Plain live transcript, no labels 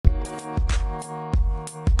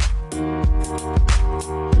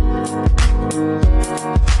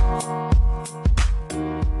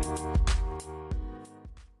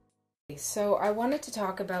So I wanted to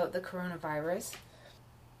talk about the coronavirus.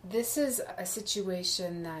 This is a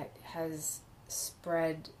situation that has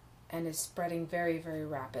spread and is spreading very, very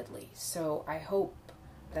rapidly. So I hope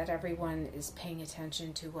that everyone is paying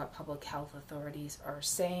attention to what public health authorities are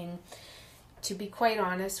saying. To be quite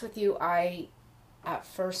honest with you, I at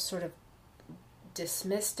first sort of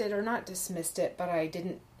dismissed it, or not dismissed it, but I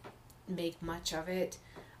didn't make much of it.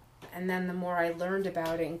 And then the more I learned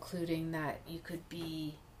about it, including that you could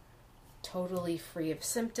be totally free of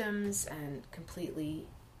symptoms and completely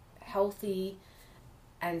healthy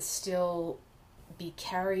and still be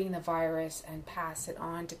carrying the virus and pass it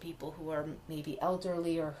on to people who are maybe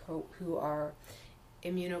elderly or who are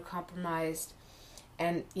immunocompromised.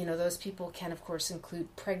 And, you know, those people can, of course,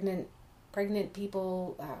 include pregnant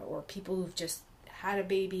people or people who've just had a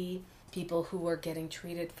baby, people who are getting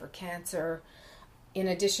treated for cancer, in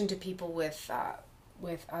addition to people with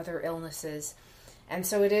other illnesses. And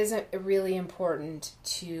so it is really important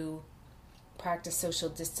to practice social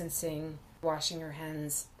distancing, washing your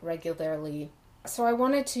hands regularly. So I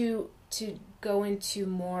wanted to go into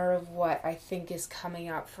more of what I think is coming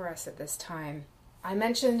up for us at this time. I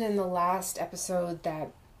mentioned in the last episode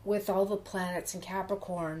that with all the planets in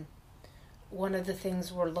Capricorn, one of the things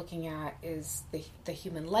we're looking at is the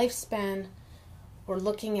human lifespan. We're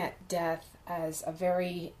looking at death as a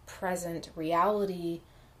very present reality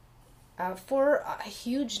for a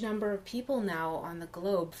huge number of people now on the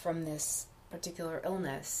globe from this particular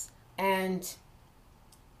illness. And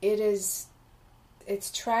it's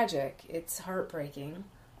tragic, it's heartbreaking.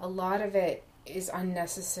 A lot of it is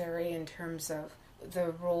unnecessary in terms of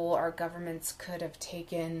the role our governments could have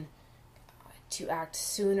taken to act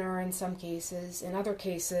sooner in some cases. In other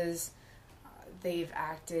cases, they've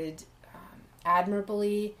acted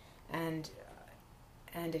admirably and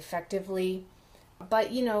effectively.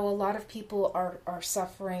 But, you know, a lot of people are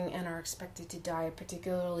suffering and are expected to die,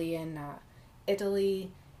 particularly in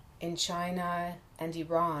Italy, in China, and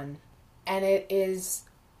Iran. And it is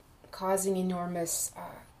causing enormous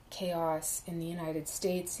chaos in the United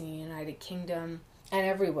States, in the United Kingdom, and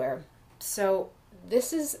everywhere. So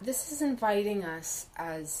this is inviting us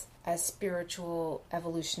as spiritual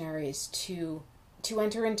evolutionaries to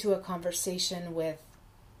enter into a conversation with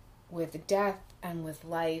death and with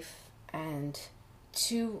life, and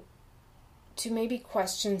to maybe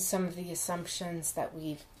question some of the assumptions that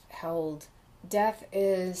we've held. Death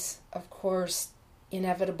is, of course,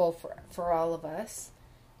 inevitable for all of us.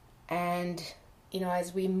 And, you know,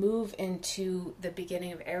 as we move into the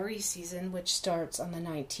beginning of Aries season, which starts on the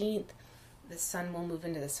 19th, the sun will move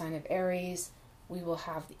into the sign of Aries. We will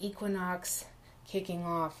have the equinox kicking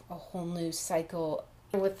off a whole new cycle.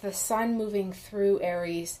 With the sun moving through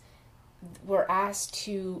Aries, we're asked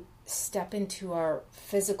to step into our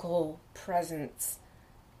physical presence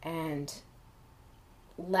and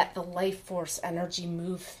let the life force energy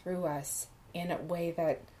move through us in a way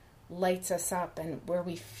that lights us up and where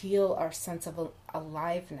we feel our sense of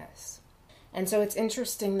aliveness. And so it's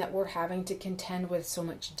interesting that we're having to contend with so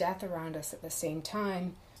much death around us at the same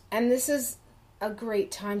time. And this is a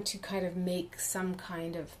great time to kind of make some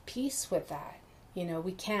kind of peace with that. You know,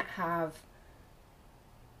 we can't have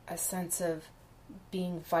a sense of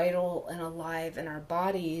being vital and alive in our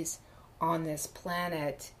bodies on this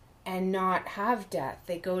planet and not have death.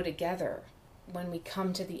 They go together. When we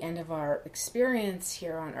come to the end of our experience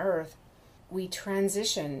here on Earth, we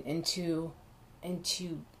transition into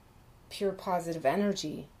pure positive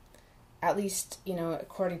energy. At least, you know,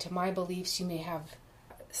 according to my beliefs. You may have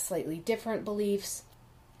slightly different beliefs,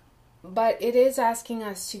 but it is asking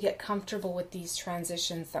us to get comfortable with these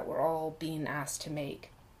transitions that we're all being asked to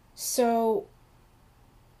make. So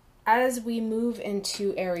as we move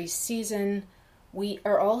into Aries season, we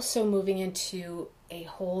are also moving into a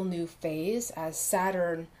whole new phase as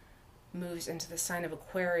Saturn moves into the sign of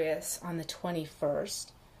Aquarius on the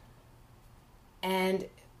 21st. And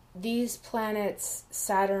these planets,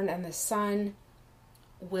 Saturn and the Sun,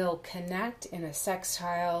 will connect in a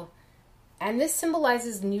sextile. And this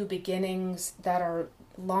symbolizes new beginnings that are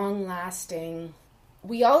long-lasting.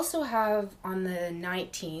 We also have on the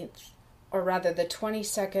 19th, or rather the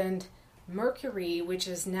 22nd, Mercury, which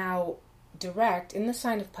is now direct in the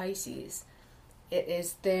sign of Pisces. It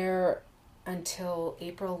is there until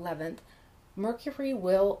April 11th. Mercury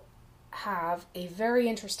will have a very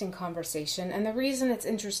interesting conversation. And the reason it's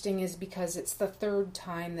interesting is because it's the third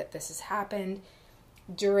time that this has happened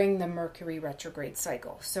during the Mercury retrograde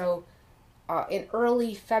cycle. So in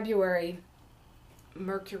early February,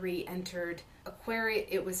 Mercury entered Aquarius.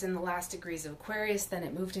 It was in the last degrees of Aquarius, then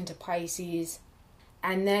it moved into Pisces,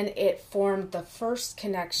 and then it formed the first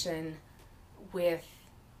connection with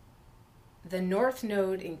the North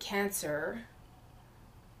Node in Cancer,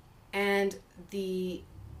 and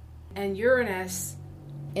Uranus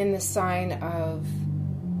in the sign of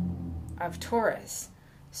Taurus.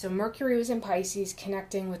 So Mercury was in Pisces,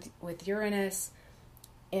 connecting with Uranus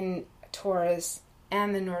in Taurus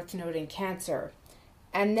and the North Node in Cancer.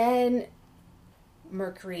 And then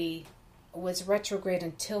Mercury was retrograde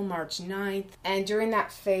until March 9th. And during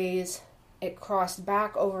that phase, it crossed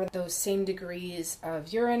back over those same degrees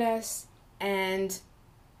of Uranus and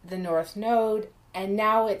the North Node. And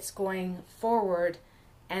now it's going forward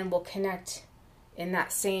and will connect in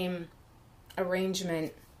that same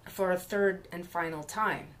arrangement for a third and final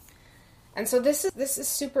time. And so this is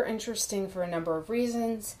super interesting for a number of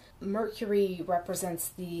reasons. Mercury represents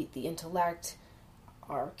the intellect,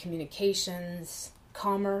 our communications,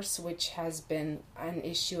 commerce, which has been an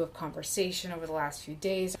issue of conversation over the last few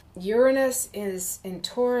days. Uranus is in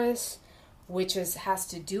Taurus, which has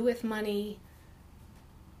to do with money.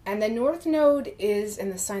 And the North Node is in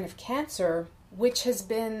the sign of Cancer, which has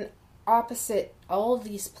been opposite all of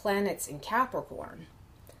these planets in Capricorn.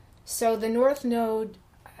 So the North Node,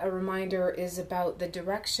 a reminder, is about the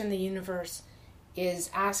direction the universe is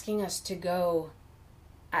asking us to go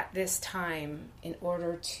at this time in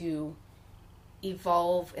order to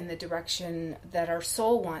evolve in the direction that our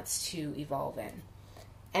soul wants to evolve in.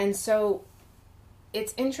 And so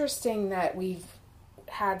it's interesting that we've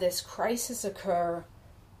had this crisis occur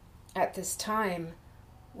at this time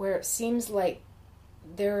where it seems like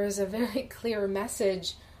there is a very clear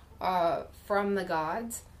message from the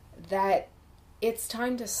gods that it's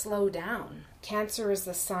time to slow down. Cancer is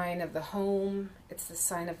the sign of the home, it's the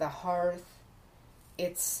sign of the hearth,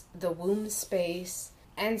 it's the womb space.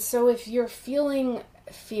 And so if you're feeling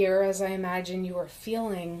fear, as I imagine you are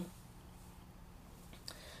feeling,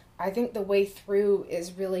 I think the way through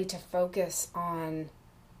is really to focus on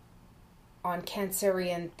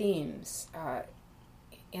Cancerian themes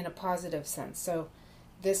in a positive sense. So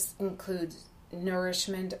this includes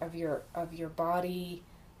nourishment of your body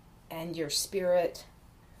and your spirit.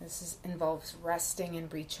 Involves resting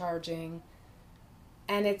and recharging.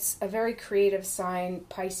 And it's a very creative sign.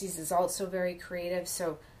 Pisces is also very creative.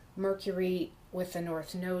 So Mercury with the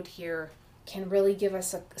North Node here can really give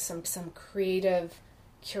us some creative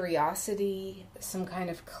curiosity, some kind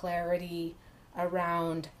of clarity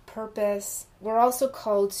around purpose. We're also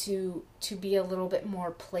called to be a little bit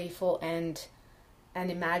more playful and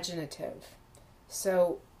imaginative.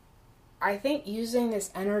 So I think using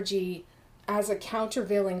this energy as a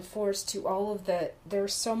countervailing force to all of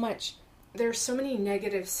there's so many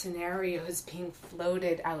negative scenarios being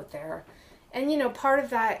floated out there. And, part of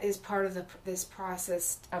that is part of this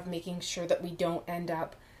process of making sure that we don't end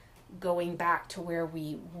up going back to where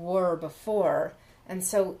we were before. And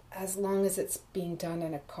so as long as it's being done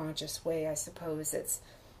in a conscious way, I suppose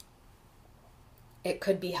it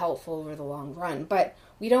could be helpful over the long run. But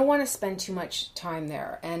we don't want to spend too much time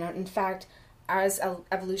there. And in fact, as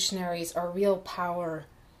evolutionaries, our real power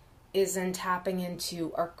is in tapping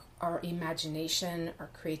into our imagination, our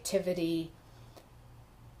creativity,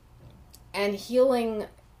 and healing.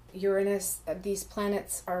 Uranus, these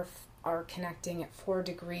planets are connecting at 4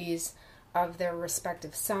 degrees of their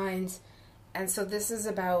respective signs. And so this is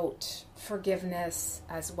about forgiveness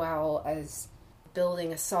as well as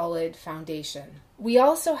building a solid foundation. We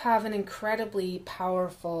also have an incredibly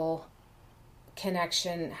powerful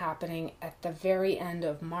connection happening at the very end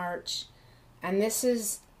of March. And this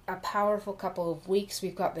is a powerful couple of weeks.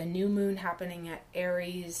 We've got the new moon happening at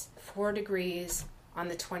Aries, 4 degrees on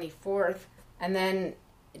the 24th. And then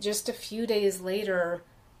just a few days later,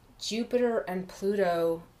 Jupiter and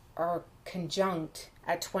Pluto are conjunct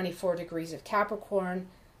at 24 degrees of Capricorn.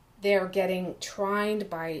 They're getting trined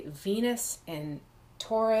by Venus in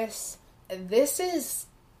Taurus. This is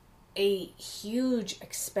a huge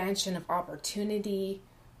expansion of opportunity,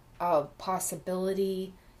 of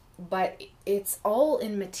possibility, but it's all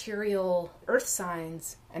in material earth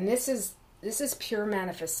signs. And this is pure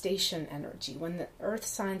manifestation energy. When the earth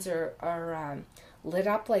signs are lit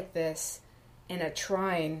up like this in a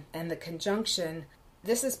trine and the conjunction,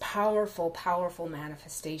 this is powerful, powerful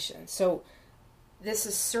manifestation. So this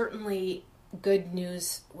is certainly good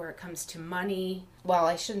news where it comes to money. Well,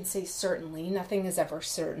 I shouldn't say certainly. Nothing is ever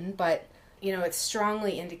certain, but it's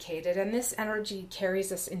strongly indicated. And this energy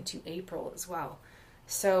carries us into April as well.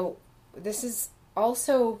 So this is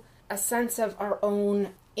also a sense of our own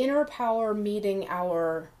inner power meeting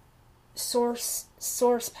our source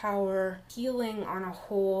power, healing on a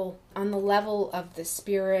whole, on the level of the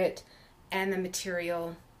spirit and the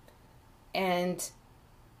material. And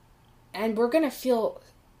we're going to feel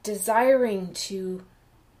desiring to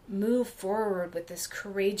move forward with this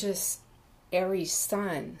courageous Aries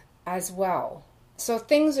sun as well. So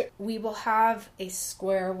we will have a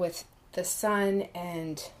square with the sun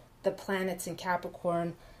and the planets in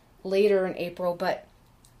Capricorn later in April, but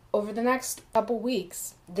over the next couple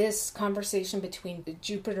weeks, this conversation between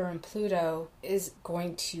Jupiter and Pluto is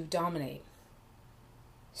going to dominate.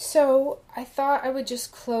 So I thought I would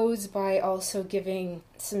just close by also giving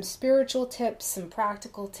some spiritual tips, some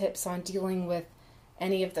practical tips on dealing with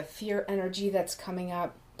any of the fear energy that's coming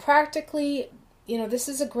up. Practically, this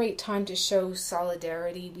is a great time to show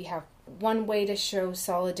solidarity. We have one way to show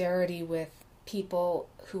solidarity with people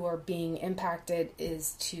who are being impacted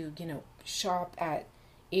is to, shop at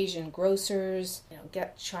Asian grocers,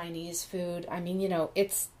 get Chinese food. I mean,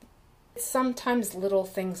 it's sometimes little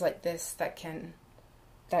things like this that can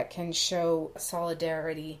show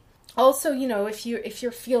solidarity. Also, if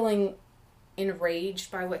you're feeling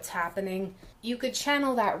enraged by what's happening, you could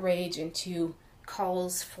channel that rage into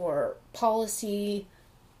calls for policy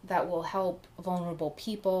that will help vulnerable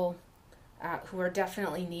people who are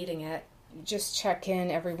definitely needing it. Just check in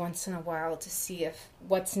every once in a while to see if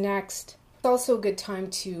what's next. It's also a good time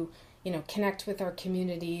to, connect with our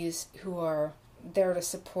communities who are there to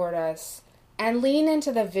support us and lean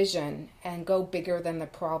into the vision and go bigger than the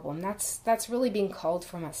problem. That's really being called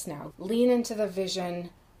from us now. Lean into the vision.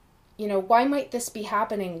 Why might this be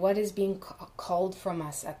happening? What is being called from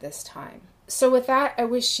us at this time? So with that, I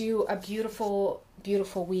wish you a beautiful,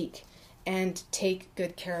 beautiful week and take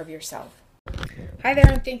good care of yourself. Hi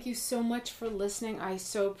there, and thank you so much for listening. I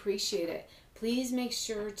so appreciate it. Please make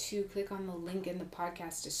sure to click on the link in the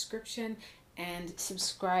podcast description and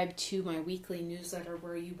subscribe to my weekly newsletter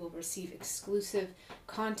where you will receive exclusive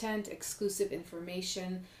content, exclusive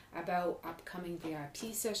information about upcoming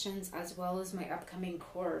VIP sessions, as well as my upcoming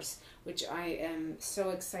course, which I am so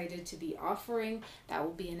excited to be offering. That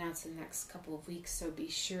will be announced in the next couple of weeks, so be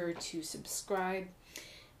sure to subscribe.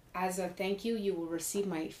 As a thank you, you will receive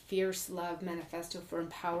my Fierce Love Manifesto for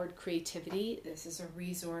Empowered Creativity. This is a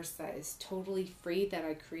resource that is totally free that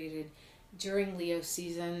I created during Leo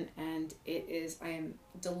season, and I am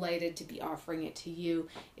delighted to be offering it to you.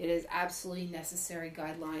 It is absolutely necessary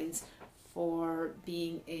guidelines for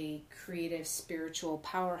being a creative, spiritual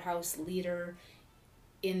powerhouse leader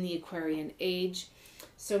in the Aquarian age.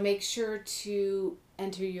 So make sure to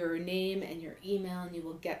enter your name and your email, and you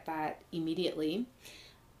will get that immediately.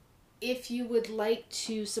 If you would like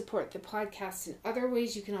to support the podcast in other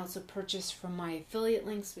ways, you can also purchase from my affiliate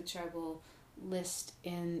links, which I will list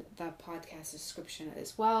in the podcast description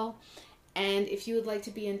as well. And if you would like to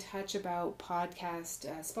be in touch about podcast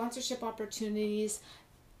sponsorship opportunities,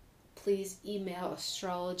 please email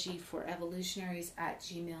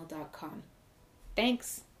astrologyforevolutionaries@gmail.com.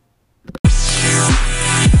 Thanks.